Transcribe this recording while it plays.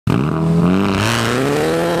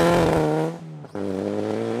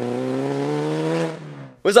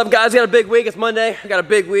What's up, guys? Got a big week. It's Monday. I got a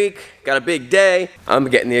big week. Got a big day. I'm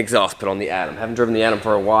getting the exhaust put on the Atom. Haven't driven the Atom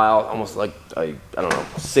for a while. Almost like, I don't know,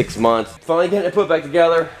 6 months. Finally getting it put back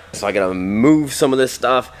together. So I gotta move some of this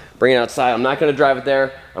stuff, bring it outside. I'm not gonna drive it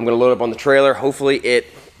there. I'm gonna load up on the trailer. Hopefully it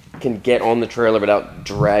can get on the trailer without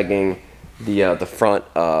dragging the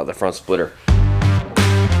front splitter.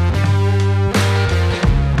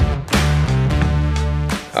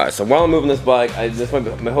 Alright, so while I'm moving this bike, I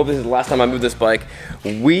hope this is the last time I move this bike.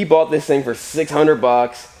 We bought this thing for 600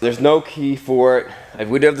 bucks. There's no key for it.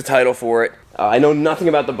 We do have the title for it. I know nothing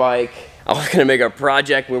about the bike. I was gonna make a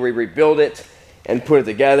project where we rebuild it and put it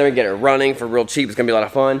together and get it running for real cheap. It's gonna be a lot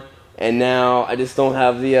of fun. And now I just don't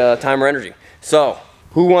have the time or energy. So,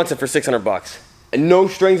 who wants it for 600 bucks? And no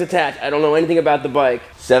strings attached. I don't know anything about the bike.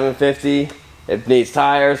 $750. It needs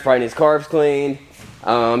tires, probably needs carbs cleaned.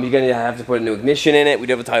 You're gonna have to put a new ignition in it. We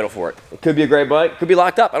do have a title for it. It could be a great bike. Could be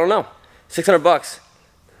locked up. I don't know. 600 bucks.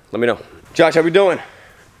 Let me know. Josh, how we doing?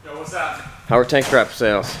 Yo, what's up? How are tank strap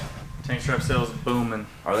sales? Tank strap sales booming.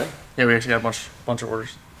 Are they? Yeah, we actually got a bunch of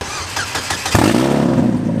orders.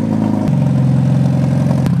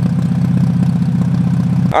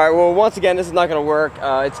 All right. Well, once again, this is not gonna work.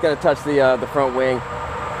 It's gonna touch the front wing.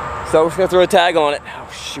 So we're just gonna throw a tag on it.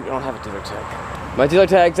 Oh shoot! I don't have a dealer tag. My dealer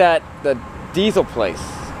tag's at the diesel place.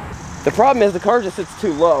 The problem is the car just sits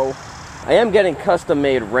too low. I am getting custom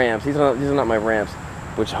made ramps. These are not my ramps,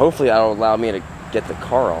 which hopefully that'll allow me to get the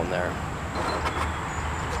car on there.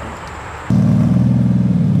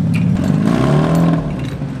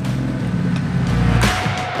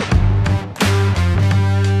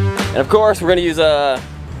 And of course we're gonna use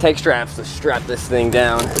tank straps to strap this thing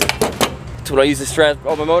down. That's what I use to strap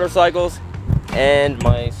all my motorcycles and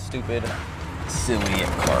my stupid silly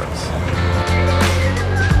cars.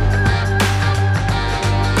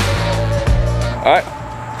 All right,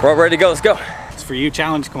 we're all ready to go. Let's go. It's for you,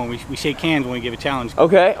 challenge coin. We shake hands when we give a challenge.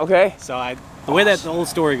 Okay, okay. So the way that the old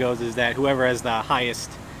story goes is that whoever has the highest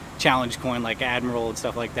challenge coin, like Admiral and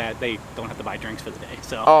stuff like that, they don't have to buy drinks for the day.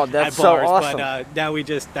 So oh, that's so awesome. But now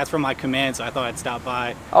that's from my command, so I thought I'd stop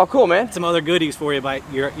by. Oh, cool, man. Some other goodies for you, but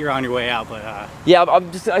you're on your way out. But yeah, I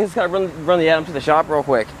just gotta run the Atom to the shop real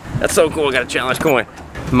quick. That's so cool. I got a challenge coin.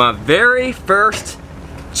 My very first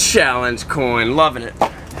challenge coin. Loving it.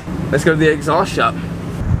 Let's go to the exhaust shop.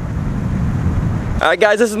 All right,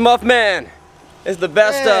 guys, this is Muff Man. This is the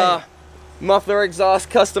best muffler exhaust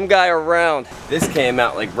custom guy around. This came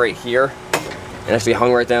out like right here and actually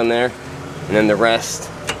hung right down there, and then the rest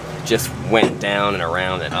just went down and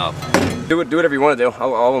around and up. Do whatever you want to do.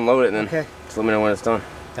 I'll unload it and then just let me know when it's done.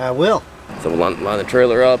 I will. So we'll line the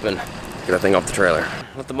trailer up and get that thing off the trailer.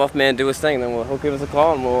 Let the Muff Man do his thing, then he'll give us a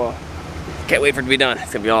call and we'll can't wait for it to be done.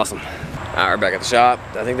 It's gonna be awesome. All right, we're back at the shop.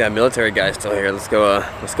 I think that military guy's still here. Let's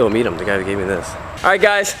go meet him. The guy who gave me this. All right,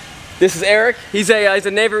 guys. This is Eric. He's a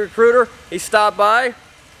Navy recruiter. He stopped by,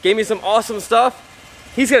 gave me some awesome stuff.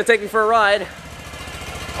 He's gonna take me for a ride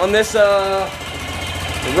on this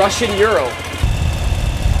Russian Euro. Woo.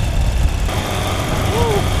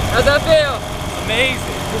 How's that feel? amazing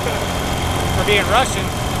for being Russian.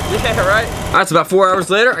 Yeah, right. All right, it's about 4 hours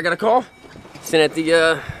later. I got a call. Saying that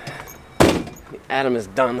the Atom is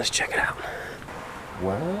done. Let's check it out.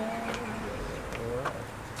 What?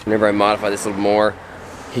 Whenever I modify this a little more,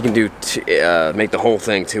 he can do make the whole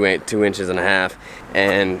thing 2.5 inches,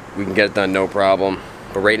 and we can get it done no problem.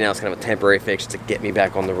 But right now it's kind of a temporary fix to get me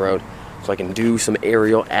back on the road so I can do some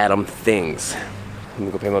Ariel Atom things. Let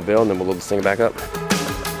me go pay my bill and then we'll load this thing back up.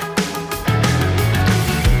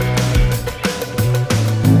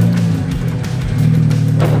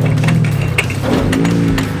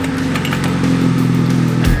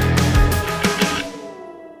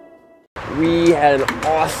 We had an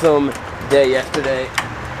awesome day yesterday,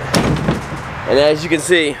 and as you can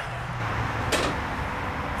see,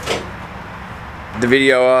 the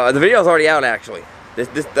video is already out. Actually,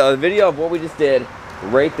 the video of what we just did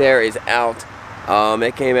right there is out.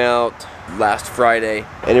 It came out last Friday,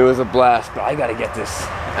 and it was a blast. But I gotta get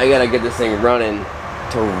this thing running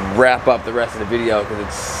to wrap up the rest of the video because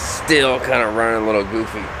it's still kind of running a little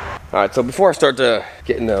goofy. All right, so before I start to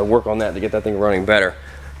get into work on that to get that thing running better.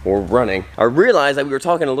 I realized that we were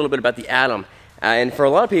talking a little bit about the Atom, and for a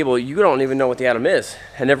lot of people, you don't even know what the Atom is.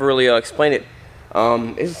 I never really explained it.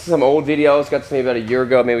 This is some old videos, got to me about a year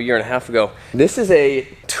ago, maybe a year and a half ago. This is a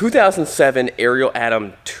 2007 Ariel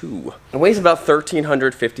Atom 2. It weighs about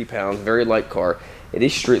 1,350 pounds, very light car. It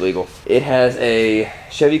is street legal. It has a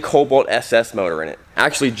Chevy Cobalt SS motor in it.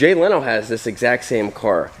 Actually, Jay Leno has this exact same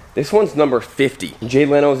car. This one's number 50. Jay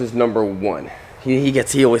Leno's is number 1.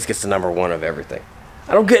 He always gets the #1 of everything.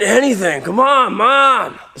 I don't get anything. Come on,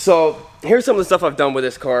 Mom. So here's some of the stuff I've done with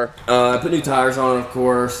this car. I put new tires on, of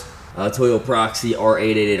course. Toyo Proxy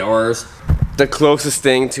R888Rs. The closest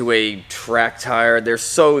thing to a track tire. They're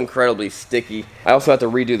so incredibly sticky. I also had to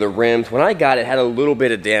redo the rims. When I got it, it had a little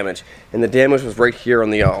bit of damage, and the damage was right here on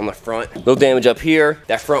the front. Little damage up here.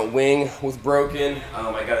 That front wing was broken.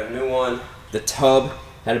 I got a new one. The tub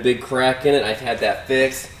had a big crack in it. I've had that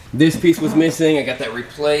fixed. This piece was missing. I got that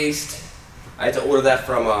replaced. I had to order that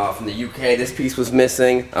from the UK. This piece was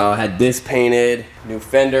missing. I had this painted. New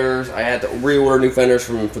fenders. I had to reorder new fenders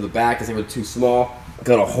for the back because they were too small.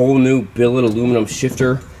 Got a whole new billet aluminum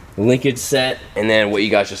shifter linkage set. And then what you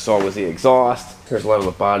guys just saw was the exhaust. Here's a lot of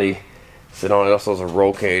the body sit on. It also has a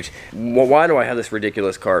roll cage. Well, why do I have this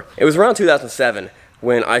ridiculous car? It was around 2007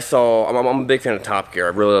 when I saw, I'm a big fan of Top Gear. I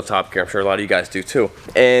really love Top Gear. I'm sure a lot of you guys do too.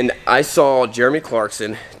 And I saw Jeremy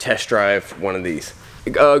Clarkson test drive one of these.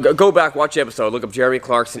 Go back, watch the episode, look up Jeremy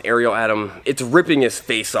Clarkson, Ariel Atom. It's ripping his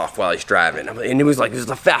face off while he's driving. And it was like, this is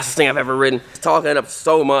the fastest thing I've ever ridden. It's talking it up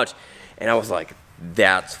so much. And I was like,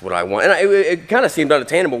 that's what I want. And it kind of seemed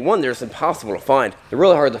unattainable. One, they're impossible to find. They're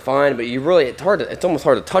really hard to find, but it's almost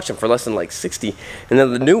hard to touch them for less than like 60. And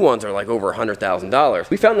then the new ones are like over $100,000.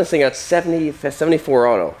 We found this thing at 74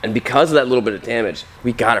 Auto. And because of that little bit of damage,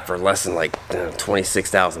 we got it for less than like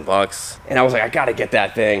 26,000 bucks. And I was like, I gotta get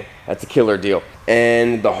that thing. That's a killer deal.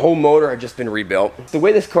 And the whole motor had just been rebuilt. The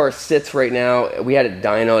way this car sits right now, we had it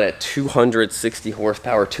dynoed at 260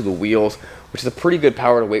 horsepower to the wheels, which is a pretty good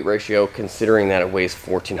power to weight ratio considering that it weighs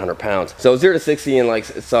 1,400 pounds. So 0 to 60 in like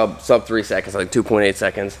sub 3 seconds, like 2.8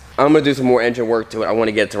 seconds. I'm gonna do some more engine work to it. I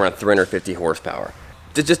wanna get it to around 350 horsepower.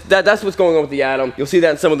 That's what's going on with the Atom. You'll see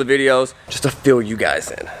that in some of the videos, just to fill you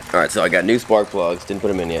guys in. All right, so I got new spark plugs, didn't put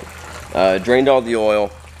them in yet. Drained all the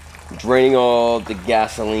oil, draining all the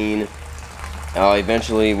gasoline.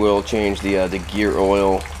 Eventually we'll change the gear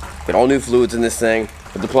oil. Got all new fluids in this thing.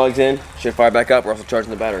 Put the plugs in, should fire back up. We're also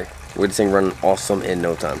charging the battery. We're this thing running awesome in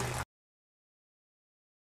no time.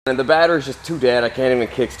 And the battery's just too dead. I can't even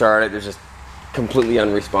kickstart it. It's just completely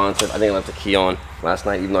unresponsive. I think I left the key on last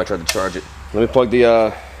night, even though I tried to charge it. Let me plug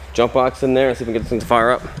the jump box in there and see if we can get this thing to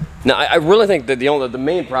fire up. Now, I really think that the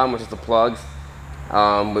main problem was just the plugs.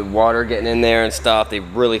 With water getting in there and stuff, they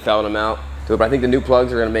really fouled them out. So, but I think the new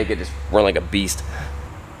plugs are gonna make it just run like a beast.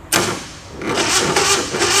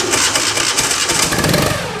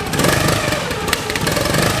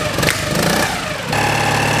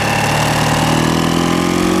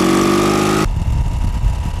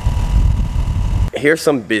 Here's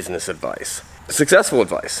some business advice. Successful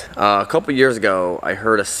advice. A couple years ago, I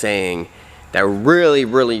heard a saying that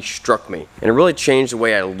really struck me. And it really changed the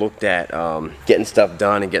way I looked at getting stuff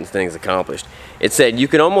done and getting things accomplished. It said, you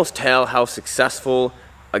can almost tell how successful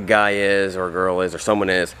a guy is or a girl is or someone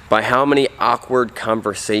is by how many awkward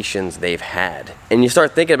conversations they've had. And you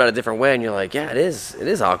start thinking about it a different way and you're like, yeah, it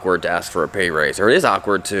is awkward to ask for a pay raise, or it is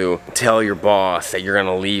awkward to tell your boss that you're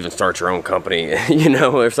gonna leave and start your own company, you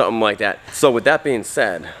know, or something like that. So with that being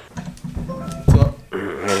said,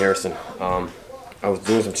 hey Harrison, I was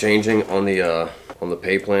doing some changing on the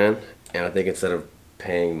pay plan, and I think instead of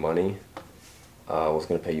paying money, I was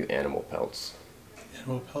gonna pay you animal pelts.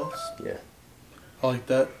 Animal pelts? Yeah. I like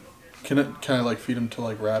that. Can I like feed them to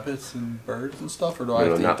like rabbits and birds and stuff, or do I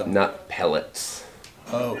have to eat them? Not pellets.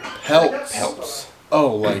 Oh, pelts. Pelts.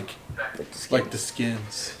 Oh, like the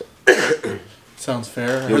skins. Sounds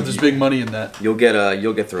fair. I heard there's big money in that. You'll get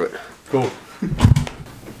through it. Cool.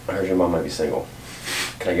 I heard your mom might be single.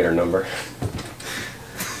 Can I get her number?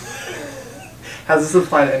 How does this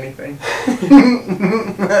apply to anything?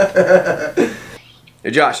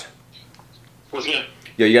 Hey Josh. What's good?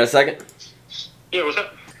 Yo, you got a second? Yeah, what's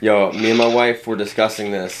up? Yo, me and my wife were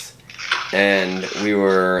discussing this, and we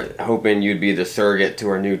were hoping you'd be the surrogate to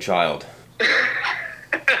our new child.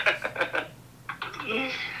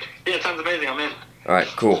 Yeah, sounds amazing. I'm in. Alright,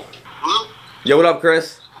 cool. Hello? Yo, what up,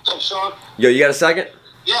 Chris? What's up, Sean? Yo, you got a second?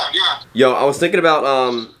 Yeah. Yo, I was thinking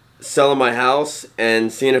about selling my house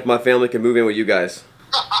and seeing if my family can move in with you guys.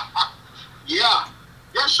 Yeah,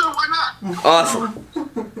 sure, why not?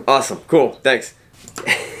 Awesome, cool, thanks.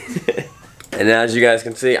 And as you guys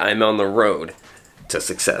can see, I'm on the road to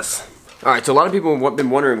success. Alright, so a lot of people have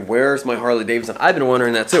been wondering, where's my Harley Davidson? I've been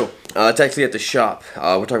wondering that too. It's actually at the shop.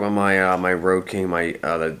 We're talking about my Road King,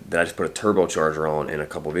 that I just put a turbocharger on in a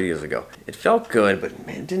couple videos ago. It felt good, but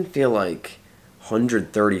man, it didn't feel like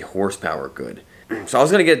 130 horsepower good. So I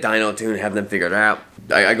was gonna get a dyno tune and have them figure it out.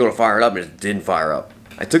 I go to fire it up and it just didn't fire up.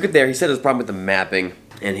 I took it there, he said it was a problem with the mapping.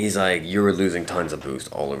 And he's like, you were losing tons of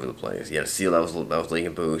boost all over the place. You had a seal that was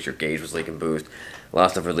leaking boost. Your gauge was leaking boost. A lot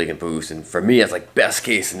of stuff was leaking boost. And for me, it's like best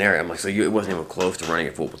case scenario. I'm like, so it wasn't even close to running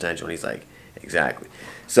at full potential. And he's like, exactly.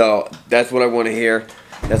 So that's what I want to hear.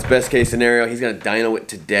 That's best case scenario. He's gonna dyno it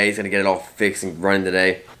today. He's gonna get it all fixed and running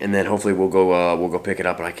today, and then hopefully we'll go pick it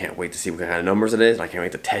up. And I can't wait to see what kind of numbers it is. And I can't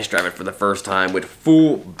wait to test drive it for the first time with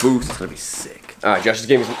full boost. It's gonna be sick. All right, Josh just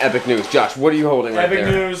gave me some epic news. Josh, what are you holding right there?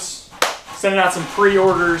 Epic news. Sending out some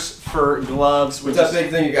pre-orders for gloves. What's that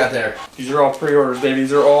big thing you got there? These are all pre-orders, baby.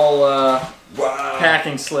 These are all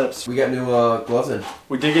packing slips. We got new gloves in.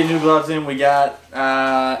 We did get new gloves in. We got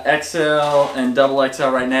XL and double XL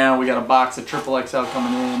right now. We got a box of triple XL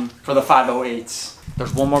coming in for the 508s.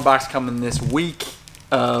 There's one more box coming this week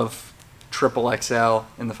of triple XL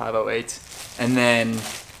in the 508s. And then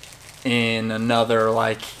in another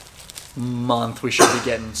like month, we should be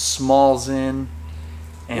getting smalls in.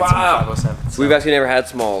 And Wow. some 507s. So we've actually never had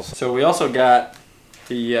smalls. So we also got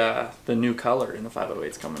the new color in the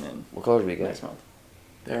 508s coming in What color do we get? next month.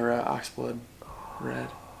 They're oxblood red.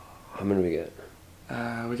 How many do we get?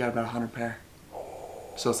 We got about 100 pair.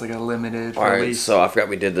 So it's like a limited All right, release. so I forgot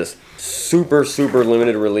we did this super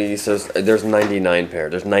limited release. There's 99 pair.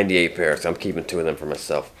 There's 98 pairs. So I'm keeping 2 of them for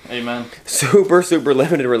myself. Amen. Super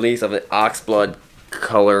limited release of the oxblood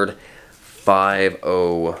colored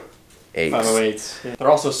 508s. 508s. Yeah.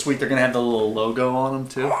 They're also sweet. They're gonna have the little logo on them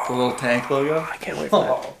too. The little tank logo. I can't wait for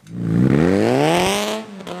that.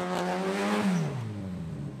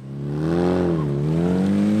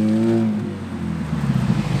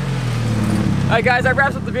 Alright guys, that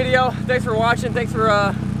wraps up the video. Thanks for watching. Thanks for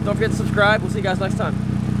don't forget to subscribe. We'll see you guys next time.